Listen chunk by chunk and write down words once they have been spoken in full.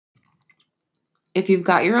If you've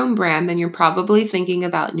got your own brand, then you're probably thinking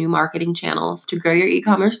about new marketing channels to grow your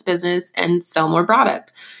e-commerce business and sell more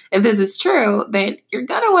product. If this is true, then you're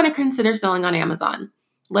going to want to consider selling on Amazon.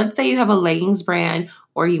 Let's say you have a leggings brand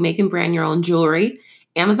or you make and brand your own jewelry.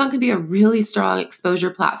 Amazon could be a really strong exposure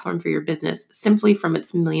platform for your business simply from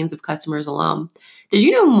its millions of customers alone. Did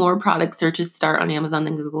you know more product searches start on Amazon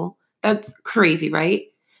than Google? That's crazy, right?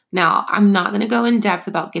 Now, I'm not going to go in depth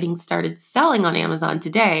about getting started selling on Amazon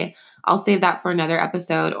today. I'll save that for another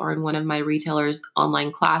episode or in one of my retailers'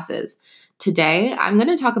 online classes. Today, I'm going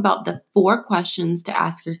to talk about the 4 questions to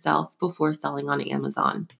ask yourself before selling on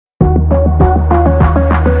Amazon.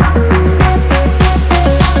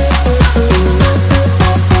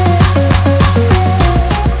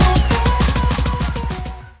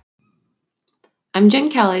 I'm Jen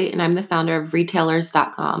Kelly, and I'm the founder of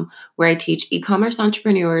Retailers.com, where I teach e-commerce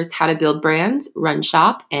entrepreneurs how to build brands, run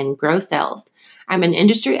shop, and grow sales. I'm an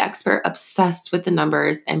industry expert obsessed with the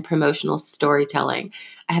numbers and promotional storytelling.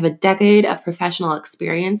 I have a decade of professional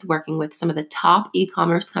experience working with some of the top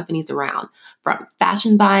e-commerce companies around, from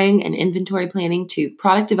fashion buying and inventory planning to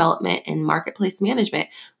product development and marketplace management.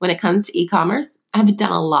 When it comes to e-commerce, I've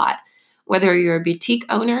done a lot. Whether you're a boutique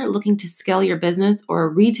owner looking to scale your business or a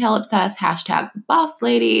retail obsessed #boss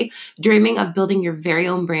lady dreaming of building your very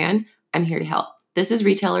own brand, I'm here to help. This is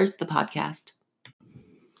Retailers, the podcast.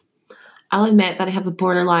 I'll admit that I have a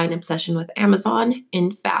borderline obsession with Amazon.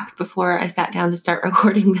 In fact, before I sat down to start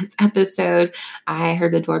recording this episode, I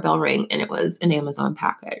heard the doorbell ring and it was an Amazon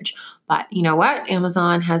package. But you know what?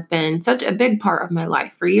 Amazon has been such a big part of my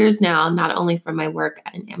life for years now, not only from my work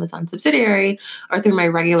at an Amazon subsidiary or through my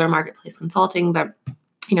regular marketplace consulting, but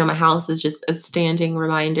my house is just a standing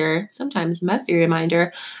reminder, sometimes messy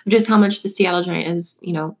reminder, of just how much the Seattle Giant is,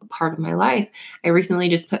 a part of my life. I recently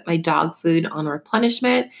just put my dog food on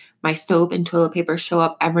replenishment. My soap and toilet paper show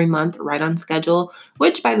up every month right on schedule,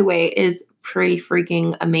 which, by the way, is pretty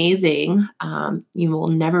freaking amazing. You will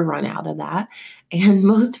never run out of that. And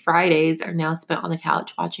most Fridays are now spent on the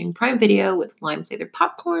couch watching Prime Video with lime-flavored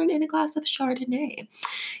popcorn and a glass of Chardonnay.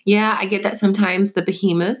 Yeah, I get that sometimes the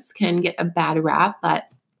behemoths can get a bad rap, but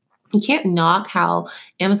you can't knock how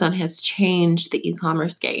Amazon has changed the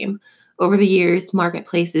e-commerce game. Over the years,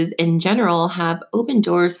 marketplaces in general have opened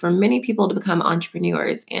doors for many people to become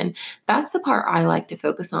entrepreneurs. And that's the part I like to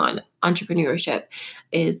focus on. Entrepreneurship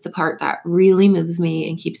is the part that really moves me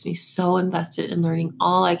and keeps me so invested in learning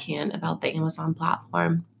all I can about the Amazon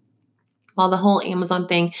platform. While the whole Amazon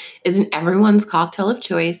thing isn't everyone's cocktail of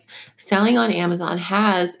choice, selling on Amazon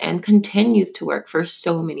has and continues to work for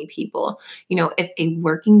so many people. If a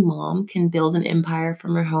working mom can build an empire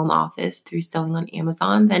from her home office through selling on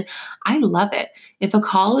Amazon, then I love it. If a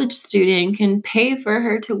college student can pay for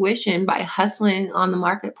her tuition by hustling on the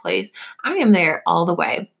marketplace, I am there all the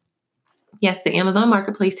way. Yes, the Amazon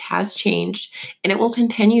marketplace has changed and it will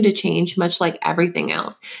continue to change much like everything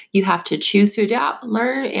else. You have to choose to adapt,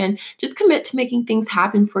 learn, and just commit to making things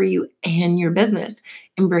happen for you and your business.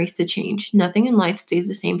 Embrace the change. Nothing in life stays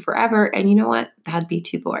the same forever. And you know what? That'd be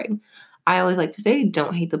too boring. I always like to say,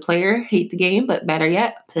 don't hate the player, hate the game, but better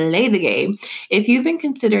yet, play the game. If you've been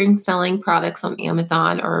considering selling products on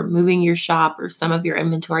Amazon or moving your shop or some of your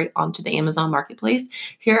inventory onto the Amazon marketplace,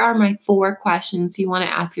 here are my 4 questions you want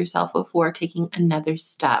to ask yourself before taking another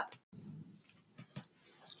step.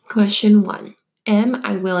 Question 1. Am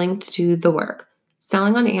I willing to do the work?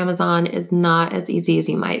 Selling on Amazon is not as easy as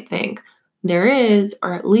you might think. There is,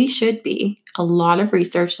 or at least should be, a lot of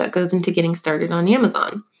research that goes into getting started on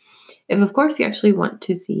Amazon. If, of course, you actually want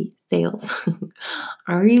to see sales,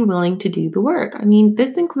 are you willing to do the work?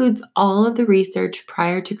 This includes all of the research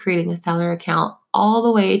prior to creating a seller account, all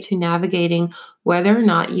the way to navigating whether or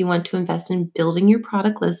not you want to invest in building your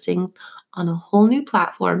product listings on a whole new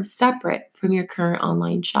platform separate from your current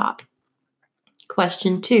online shop.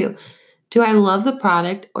 Question 2, do I love the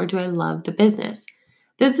product or do I love the business?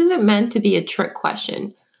 This isn't meant to be a trick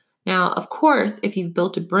question. Now, of course, if you've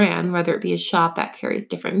built a brand, whether it be a shop that carries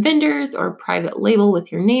different vendors or a private label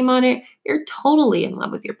with your name on it, you're totally in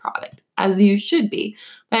love with your product, as you should be.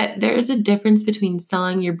 But there's a difference between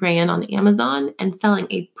selling your brand on Amazon and selling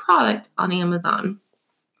a product on Amazon.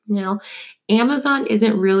 Now, Amazon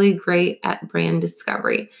isn't really great at brand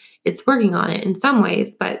discovery. It's working on it in some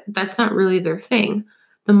ways, but that's not really their thing.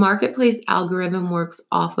 The marketplace algorithm works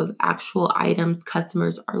off of actual items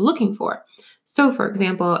customers are looking for. So, for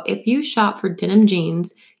example, if you shop for denim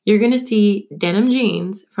jeans, you're going to see denim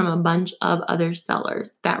jeans from a bunch of other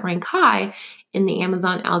sellers that rank high in the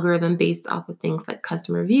Amazon algorithm based off of things like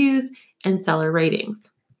customer reviews and seller ratings.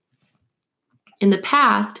 In the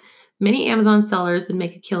past, Many Amazon sellers would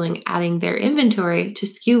make a killing adding their inventory to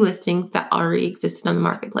SKU listings that already existed on the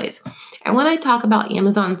marketplace. And when I talk about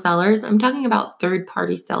Amazon sellers, I'm talking about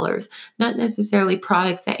third-party sellers, not necessarily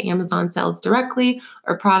products that Amazon sells directly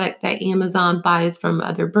or product that Amazon buys from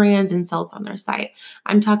other brands and sells on their site.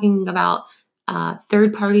 I'm talking about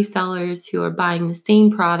third-party sellers who are buying the same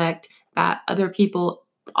product that other people,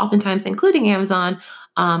 oftentimes including Amazon,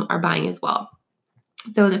 are buying as well.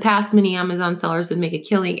 So in the past, many Amazon sellers would make a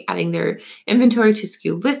killing adding their inventory to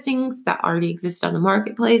SKU listings that already exist on the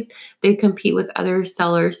marketplace. They compete with other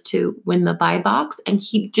sellers to win the buy box and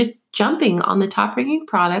keep just jumping on the top ranking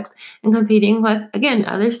products and competing with, again,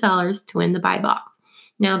 other sellers to win the buy box.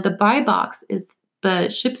 Now, the buy box is the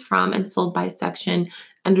ships from and sold by section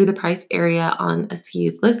under the price area on a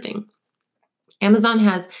SKU's listing. Amazon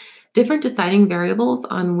has different deciding variables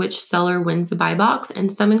on which seller wins the buy box,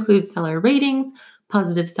 and some include seller ratings,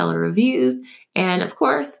 positive seller reviews, and of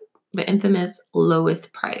course, the infamous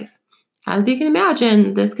lowest price. As you can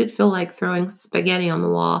imagine, this could feel like throwing spaghetti on the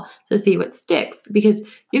wall to see what sticks because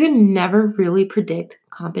you can never really predict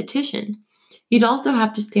competition. You'd also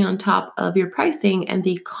have to stay on top of your pricing and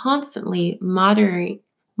be constantly monitoring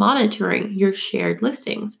your shared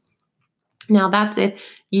listings. Now, that's if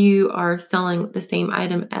you are selling the same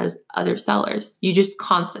item as other sellers. You just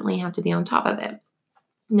constantly have to be on top of it.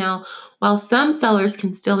 Now, while some sellers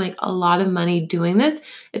can still make a lot of money doing this,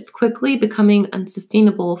 it's quickly becoming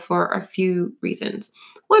unsustainable for a few reasons.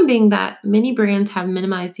 One being that many brands have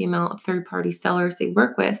minimized the amount of third-party sellers they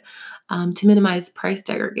work with to minimize price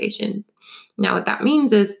degradation. Now, what that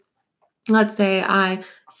means is, let's say I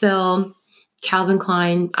sell Calvin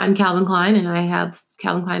Klein. I'm Calvin Klein, and I have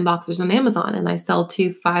Calvin Klein boxers on Amazon, and I sell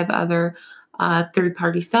to 5 other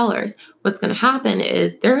third-party sellers. What's going to happen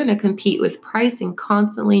is they're going to compete with price and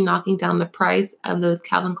constantly knocking down the price of those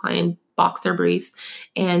Calvin Klein boxer briefs,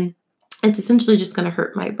 and it's essentially just going to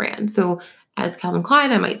hurt my brand. So as Calvin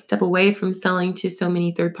Klein, I might step away from selling to so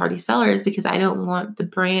many third-party sellers because I don't want the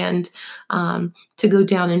brand to go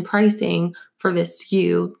down in pricing for this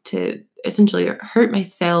SKU to essentially hurt my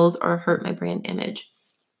sales or hurt my brand image.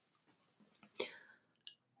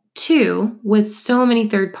 2, with so many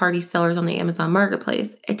third-party sellers on the Amazon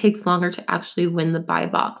marketplace, it takes longer to actually win the buy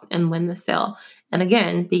box and win the sale. And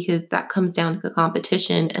again, because that comes down to the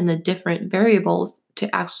competition and the different variables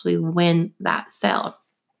to actually win that sale.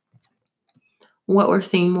 What we're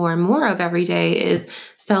seeing more and more of every day is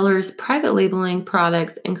sellers private labeling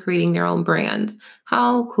products and creating their own brands.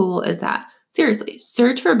 How cool is that? Seriously,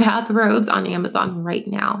 search for bathrobes on Amazon right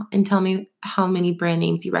now and tell me how many brand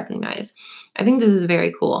names you recognize. I think this is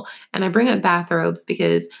very cool. And I bring up bathrobes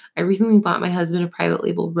because I recently bought my husband a private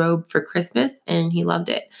label robe for Christmas and he loved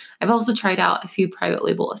it. I've also tried out a few private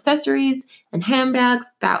label accessories and handbags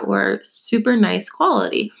that were super nice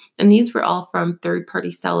quality. And these were all from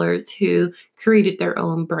third-party sellers who created their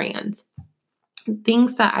own brands.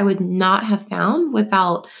 Things that I would not have found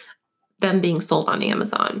without them being sold on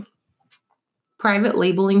Amazon. Private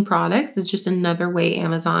labeling products is just another way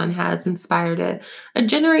Amazon has inspired a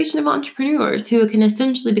generation of entrepreneurs who can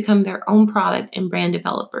essentially become their own product and brand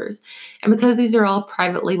developers. And because these are all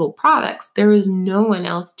private label products, there is no one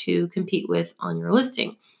else to compete with on your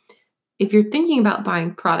listing. If you're thinking about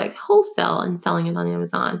buying product wholesale and selling it on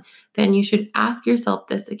Amazon, then you should ask yourself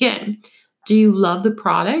this again. Do you love the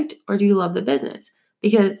product or do you love the business?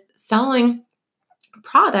 Because selling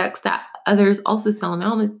products that others also sell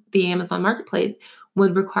on the Amazon marketplace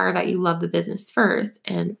would require that you love the business first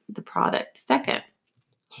and the product second.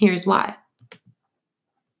 Here's why.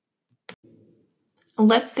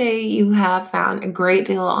 Let's say you have found a great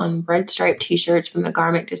deal on red striped t-shirts from the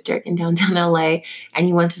Garment District in downtown LA and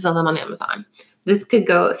you want to sell them on Amazon. This could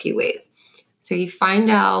go a few ways. So you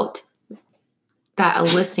find out that a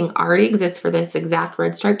listing already exists for this exact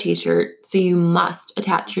red striped t-shirt, so you must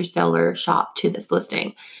attach your seller shop to this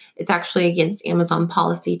listing. It's actually against Amazon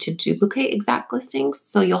policy to duplicate exact listings,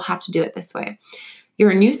 so you'll have to do it this way.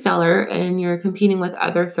 You're a new seller and you're competing with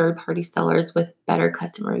other third-party sellers with better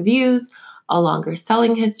customer reviews, a longer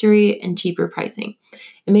selling history, and cheaper pricing.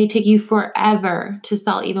 It may take you forever to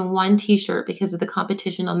sell even one t-shirt because of the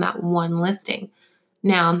competition on that one listing.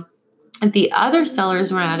 Now, if the other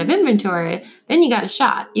sellers run out of inventory, then you got a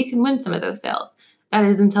shot. You can win some of those sales. That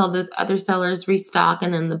is until those other sellers restock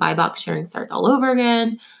and then the buy box sharing starts all over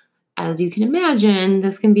again. As you can imagine,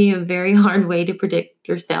 this can be a very hard way to predict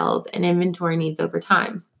your sales and inventory needs over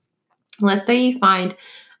time. Let's say you find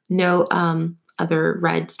no other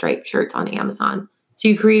red striped shirts on Amazon. So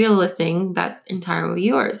you create a listing that's entirely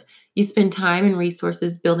yours. You spend time and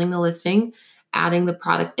resources building the listing, adding the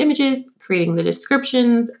product images, creating the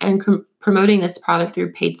descriptions, and promoting this product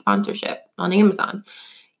through paid sponsorship on Amazon.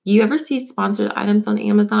 You ever see sponsored items on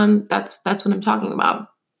Amazon? That's what I'm talking about.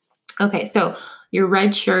 Okay, so your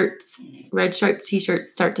red striped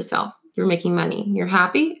t-shirts start to sell. You're making money. You're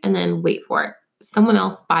happy, and then wait for it. Someone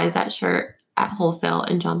else buys that shirt at wholesale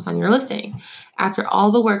and jumps on your listing. After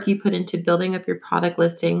all the work you put into building up your product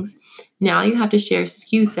listings, now you have to share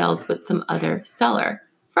SKU sales with some other seller.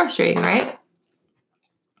 Frustrating, right?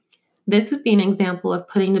 This would be an example of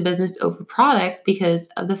putting the business over product because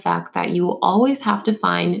of the fact that you will always have to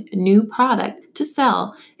find new product to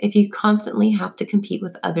sell if you constantly have to compete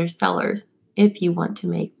with other sellers if you want to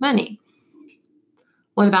make money.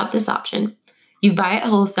 What about this option? You buy at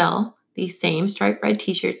wholesale these same striped red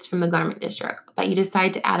t-shirts from the Garment District, but you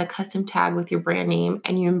decide to add a custom tag with your brand name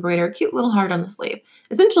and you embroider a cute little heart on the sleeve,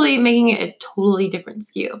 essentially making it a totally different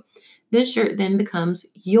SKU. This shirt then becomes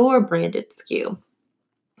your branded SKU.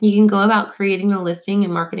 You can go about creating the listing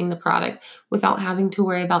and marketing the product without having to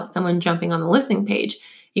worry about someone jumping on the listing page.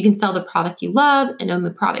 You can sell the product you love and own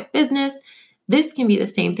the product business. This can be the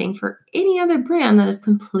same thing for any other brand that is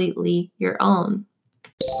completely your own.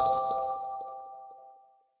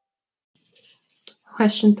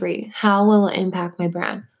 Question 3, how will it impact my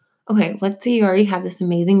brand? Okay, let's say you already have this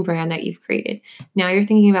amazing brand that you've created. Now you're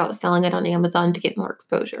thinking about selling it on Amazon to get more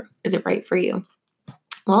exposure. Is it right for you?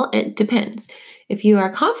 Well, it depends. If you are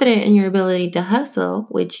confident in your ability to hustle,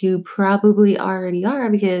 which you probably already are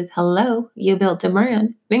because, hello, you built a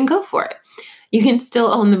brand, then go for it. You can still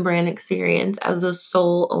own the brand experience as the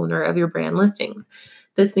sole owner of your brand listings.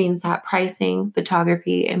 This means that pricing,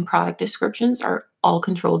 photography, and product descriptions are all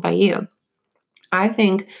controlled by you. I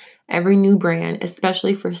think every new brand,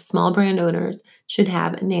 especially for small brand owners, should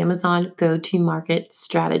have an Amazon go-to-market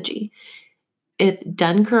strategy. If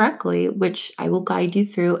done correctly, which I will guide you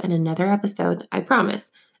through in another episode, I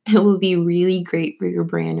promise, it will be really great for your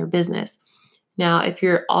brand or business. Now, if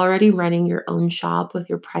you're already running your own shop with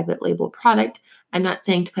your private label product, I'm not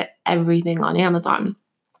saying to put everything on Amazon.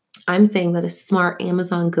 I'm saying that a smart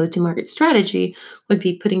Amazon go-to-market strategy would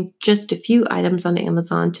be putting just a few items on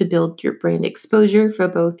Amazon to build your brand exposure for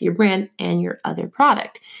both your brand and your other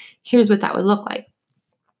product. Here's what that would look like.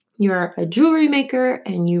 You're a jewelry maker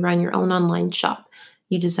and you run your own online shop.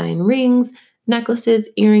 You design rings, necklaces,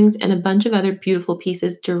 earrings, and a bunch of other beautiful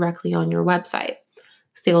pieces directly on your website.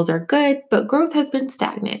 Sales are good, but growth has been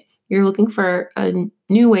stagnant. You're looking for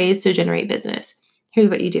new ways to generate business. Here's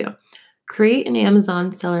what you do. Create an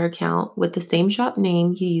Amazon seller account with the same shop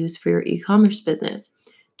name you use for your e-commerce business.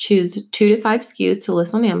 Choose 2 to 5 SKUs to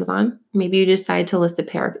list on Amazon. Maybe you decide to list a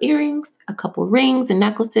pair of earrings, a couple rings, and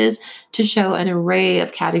necklaces to show an array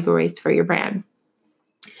of categories for your brand.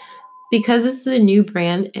 Because this is a new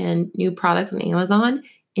brand and new product on Amazon,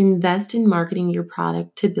 invest in marketing your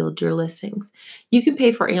product to build your listings. You can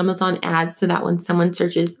pay for Amazon ads so that when someone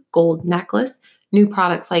searches gold necklace, new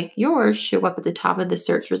products like yours show up at the top of the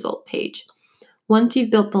search result page. Once you've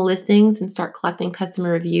built the listings and start collecting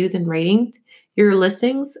customer reviews and ratings, your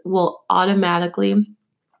listings will automatically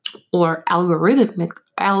or algorithmically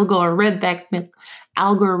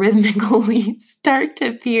start to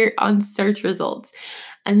appear on search results.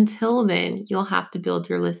 Until then, you'll have to build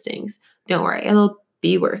your listings. Don't worry, it'll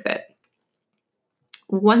be worth it.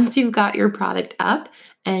 Once you've got your product up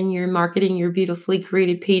and you're marketing your beautifully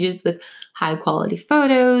created pages with high quality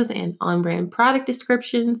photos and on-brand product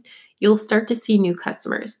descriptions, you'll start to see new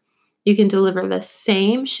customers. You can deliver the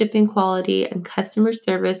same shipping quality and customer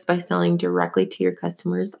service by selling directly to your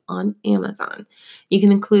customers on Amazon. You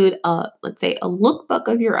can include let's say a lookbook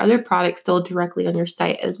of your other products sold directly on your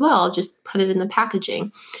site as well. Just put it in the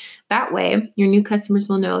packaging. That way, your new customers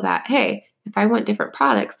will know that, hey, if I want different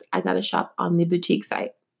products, I got to shop on the boutique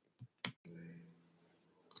site.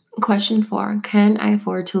 Question 4, can I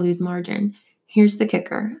afford to lose margin? Here's the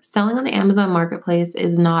kicker. Selling on the Amazon Marketplace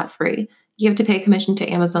is not free. You have to pay commission to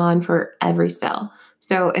Amazon for every sale.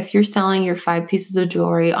 So if you're selling your 5 pieces of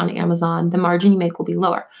jewelry on Amazon, the margin you make will be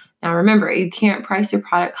lower. Now remember, you can't price your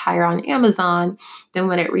product higher on Amazon than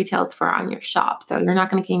what it retails for on your shop. So you're not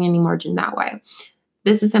going to gain any margin that way.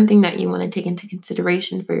 This is something that you want to take into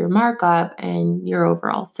consideration for your markup and your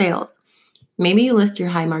overall sales. Maybe you list your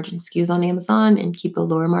high margin SKUs on Amazon and keep the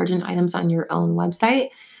lower margin items on your own website.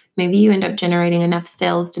 Maybe you end up generating enough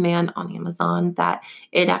sales demand on Amazon that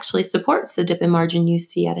it actually supports the dip in margin you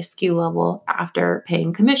see at a SKU level after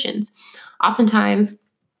paying commissions. Oftentimes,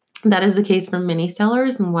 that is the case for many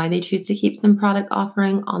sellers and why they choose to keep some product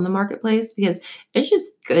offering on the marketplace because it's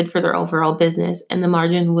just good for their overall business and the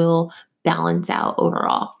margin will balance out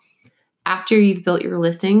overall. After you've built your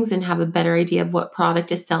listings and have a better idea of what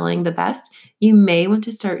product is selling the best, you may want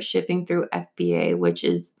to start shipping through FBA, which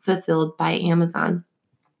is fulfilled by Amazon.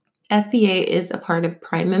 FBA is a part of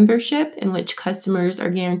Prime membership in which customers are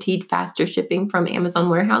guaranteed faster shipping from Amazon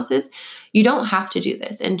warehouses. You don't have to do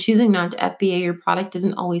this, and choosing not to FBA your product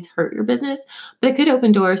doesn't always hurt your business, but it could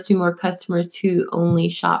open doors to more customers who only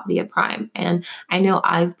shop via Prime. And I know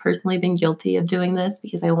I've personally been guilty of doing this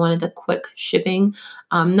because I wanted the quick shipping,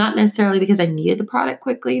 not necessarily because I needed the product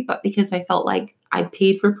quickly, but because I felt like I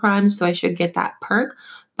paid for Prime, so I should get that perk.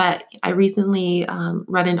 But I recently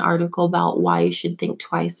read an article about why you should think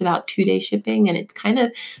twice about 2-day shipping, and it's kind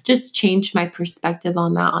of just changed my perspective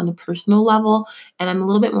on that on a personal level. And I'm a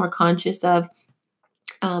little bit more conscious of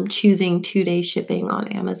choosing 2-day shipping on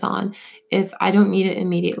Amazon. If I don't need it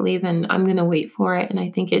immediately, then I'm going to wait for it. And I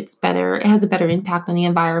think it's better, it has a better impact on the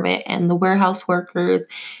environment and the warehouse workers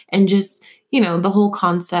and just, the whole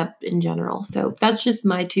concept in general. So that's just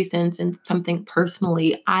my 2 cents and something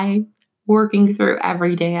personally I working through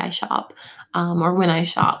every day I shop, or when I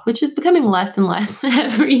shop, which is becoming less and less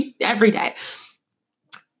every day.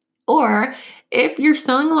 Or if you're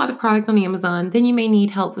selling a lot of product on Amazon, then you may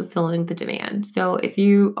need help fulfilling the demand. So if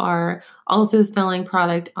you are also selling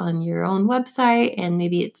product on your own website and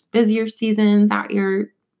maybe it's busier season that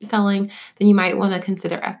you're selling, then you might want to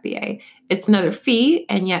consider FBA. It's another fee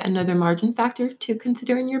and yet another margin factor to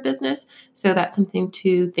consider in your business. So that's something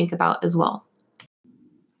to think about as well.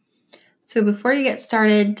 So before you get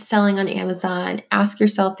started selling on Amazon, ask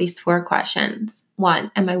yourself these 4 questions. 1,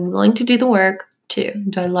 am I willing to do the work? 2,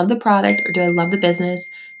 do I love the product or do I love the business?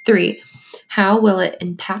 3, how will it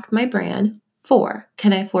impact my brand? 4,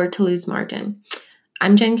 can I afford to lose margin?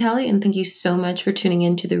 I'm Jen Kelly, and thank you so much for tuning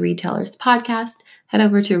into the Retailers Podcast. Head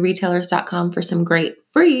over to retailers.com for some great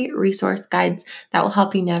free resource guides that will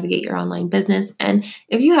help you navigate your online business. And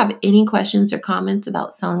if you have any questions or comments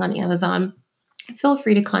about selling on Amazon, feel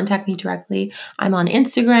free to contact me directly. I'm on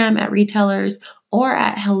Instagram at retailers or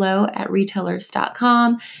at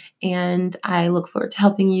hello@retailers.com. And I look forward to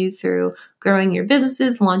helping you through growing your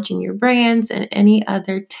businesses, launching your brands, and any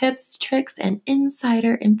other tips, tricks, and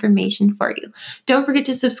insider information for you. Don't forget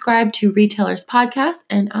to subscribe to Retailers Podcast,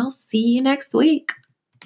 and I'll see you next week.